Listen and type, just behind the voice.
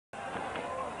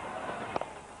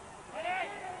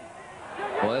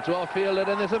Well, that's well fielded,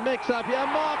 and there's a mix-up here.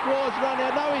 Mark Waugh's run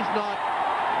out. No, he's not.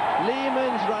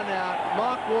 Lehman's run out.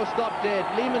 Mark Waugh stopped dead.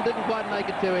 Lehman didn't quite make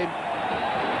it to him.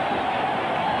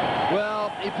 Well,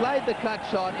 he played the cut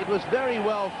shot. It was very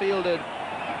well fielded.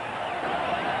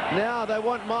 Now they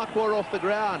want Mark Waugh off the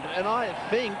ground, and I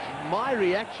think my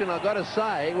reaction, I've got to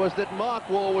say, was that Mark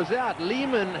Waugh was out.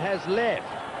 Lehman has left.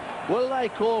 Will they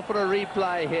call for a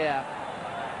replay here?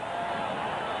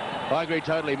 I agree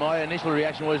totally. My initial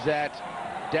reaction was that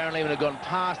Darren Lehman had gone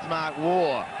past Mark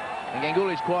Waugh. And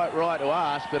Ganguly's quite right to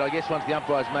ask, but I guess once the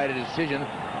umpire's made a decision,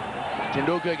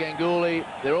 Tendulkar, Ganguly,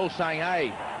 they're all saying,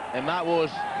 hey, and Mark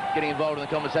Waugh's getting involved in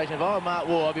the conversation. If I were Mark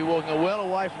Waugh, I'd be walking well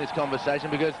away from this conversation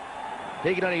because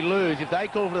he can only lose. If they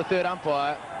call for the third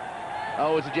umpire, I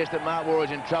would suggest that Mark Waugh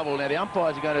is in trouble. Now, the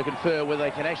umpires are going to confer whether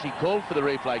they can actually call for the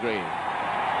replay, Green.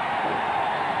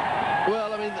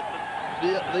 Well, I mean,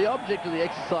 the object of the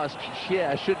exercise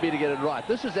here should be to get it right.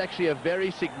 This is actually a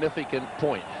very significant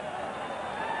point.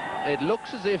 It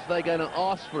looks as if they're going to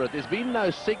ask for it. There's been no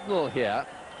signal here.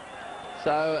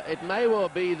 So it may well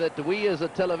be that we as a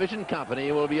television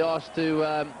company will be asked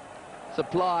to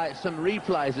supply some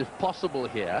replays if possible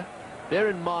here. Bear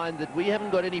in mind that we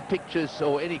haven't got any pictures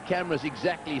or any cameras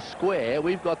exactly square.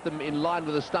 We've got them in line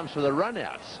with the stumps for the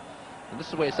runouts. And this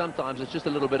is where sometimes it's just a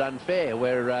little bit unfair,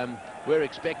 where we're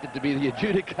expected to be the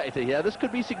adjudicator here. This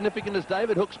could be significant, as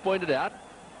David Hooks pointed out.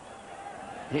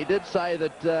 He did say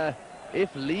that if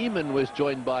Lehman was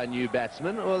joined by a new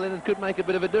batsman, well, then it could make a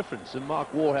bit of a difference. And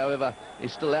Mark Waugh, however,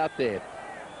 is still out there.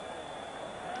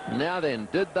 Now then,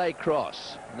 did they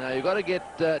cross? Now, you've got to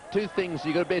get two things.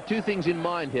 You've got to bear two things in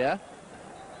mind here.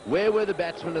 Where were the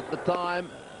batsmen at the time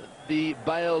the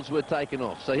bails were taken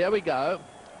off? So here we go.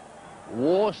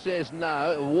 Waugh says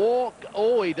no. Waugh,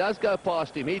 oh, he does go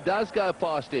past him. He does go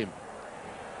past him.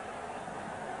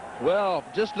 Well,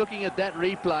 just looking at that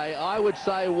replay, I would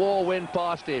say Waugh went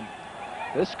past him.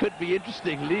 This could be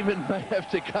interesting. Lehman may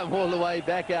have to come all the way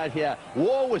back out here.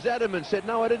 Waugh was adamant, said,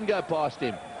 no, I didn't go past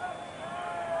him.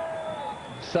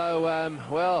 So,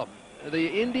 well,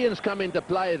 the Indians come into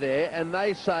play there, and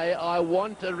they say, I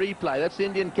want a replay. That's the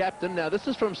Indian captain. Now, this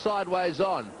is from sideways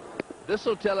on. This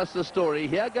will tell us the story.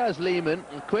 Here goes Lehman.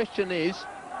 The question is,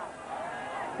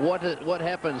 what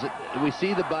happens? We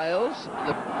see the bails.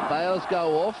 The bails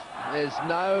go off. There's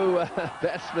no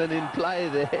batsman in play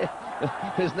there.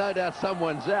 There's no doubt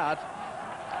someone's out.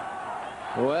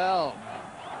 Well,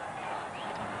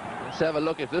 let's have a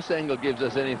look if this angle gives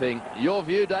us anything. Your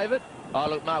view, David? Oh,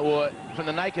 look, Mark Waugh, from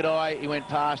the naked eye, he went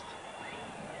past.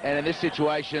 And in this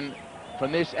situation,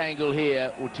 from this angle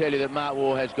here, will tell you that Mark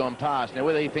Waugh has gone past. Now,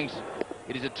 whether he thinks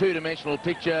it is a two-dimensional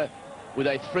picture with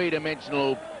a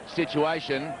three-dimensional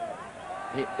situation,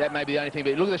 that may be the only thing.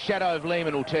 But look at the shadow of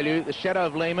Lehman will tell you. The shadow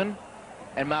of Lehman,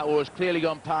 and Mark Waugh has clearly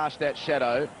gone past that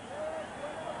shadow.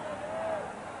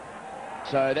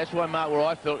 So that's why Mark Waugh,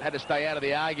 I felt, had to stay out of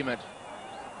the argument.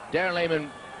 Darren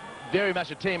Lehman, very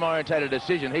much a team-orientated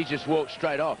decision. He's just walked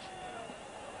straight off.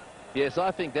 Yes,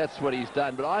 I think that's what he's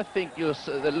done. But I think you're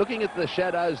looking at the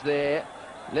shadows there.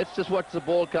 Let's just watch the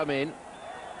ball come in.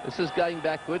 This is going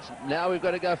backwards. Now we've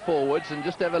got to go forwards and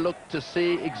just have a look to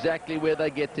see exactly where they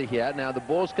get to here. Now the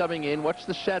ball's coming in. Watch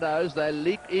the shadows.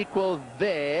 They equal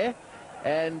there.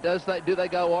 And do they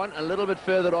go on? A little bit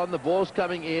further on. The ball's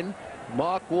coming in.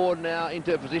 Mark Waugh now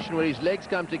into a position where his legs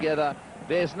come together.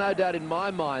 There's no doubt in my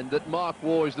mind that Mark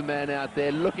Waugh is the man out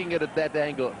there looking at it that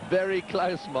angle. Very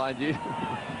close, mind you.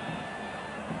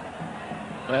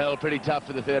 Well, pretty tough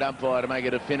for the third umpire to make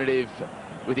a definitive.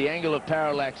 With the angle of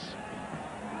parallax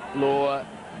law,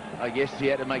 I guess he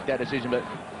had to make that decision, but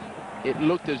it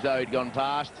looked as though he'd gone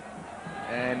past.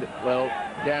 And, well,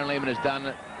 Darren Lehman has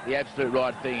done the absolute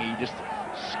right thing. He just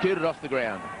scooted off the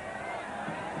ground.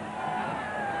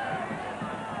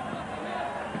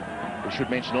 We should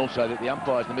mention also that the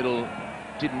umpires in the middle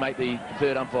didn't make the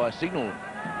third umpire signal.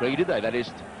 Really, did they? They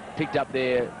just picked up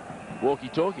their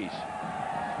walkie-talkies.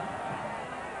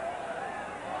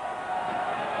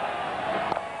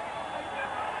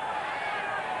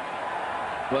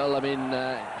 Well, I mean,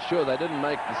 sure, they didn't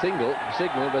make the signal,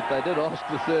 but they did ask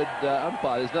the third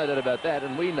umpire. There's no doubt about that.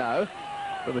 And we know,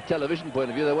 from a television point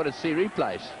of view, they wanted to see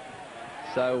replays.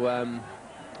 So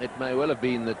it may well have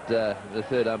been that the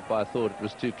third umpire thought it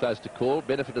was too close to call.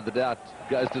 Benefit of the doubt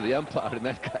goes to the umpire in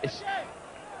that case.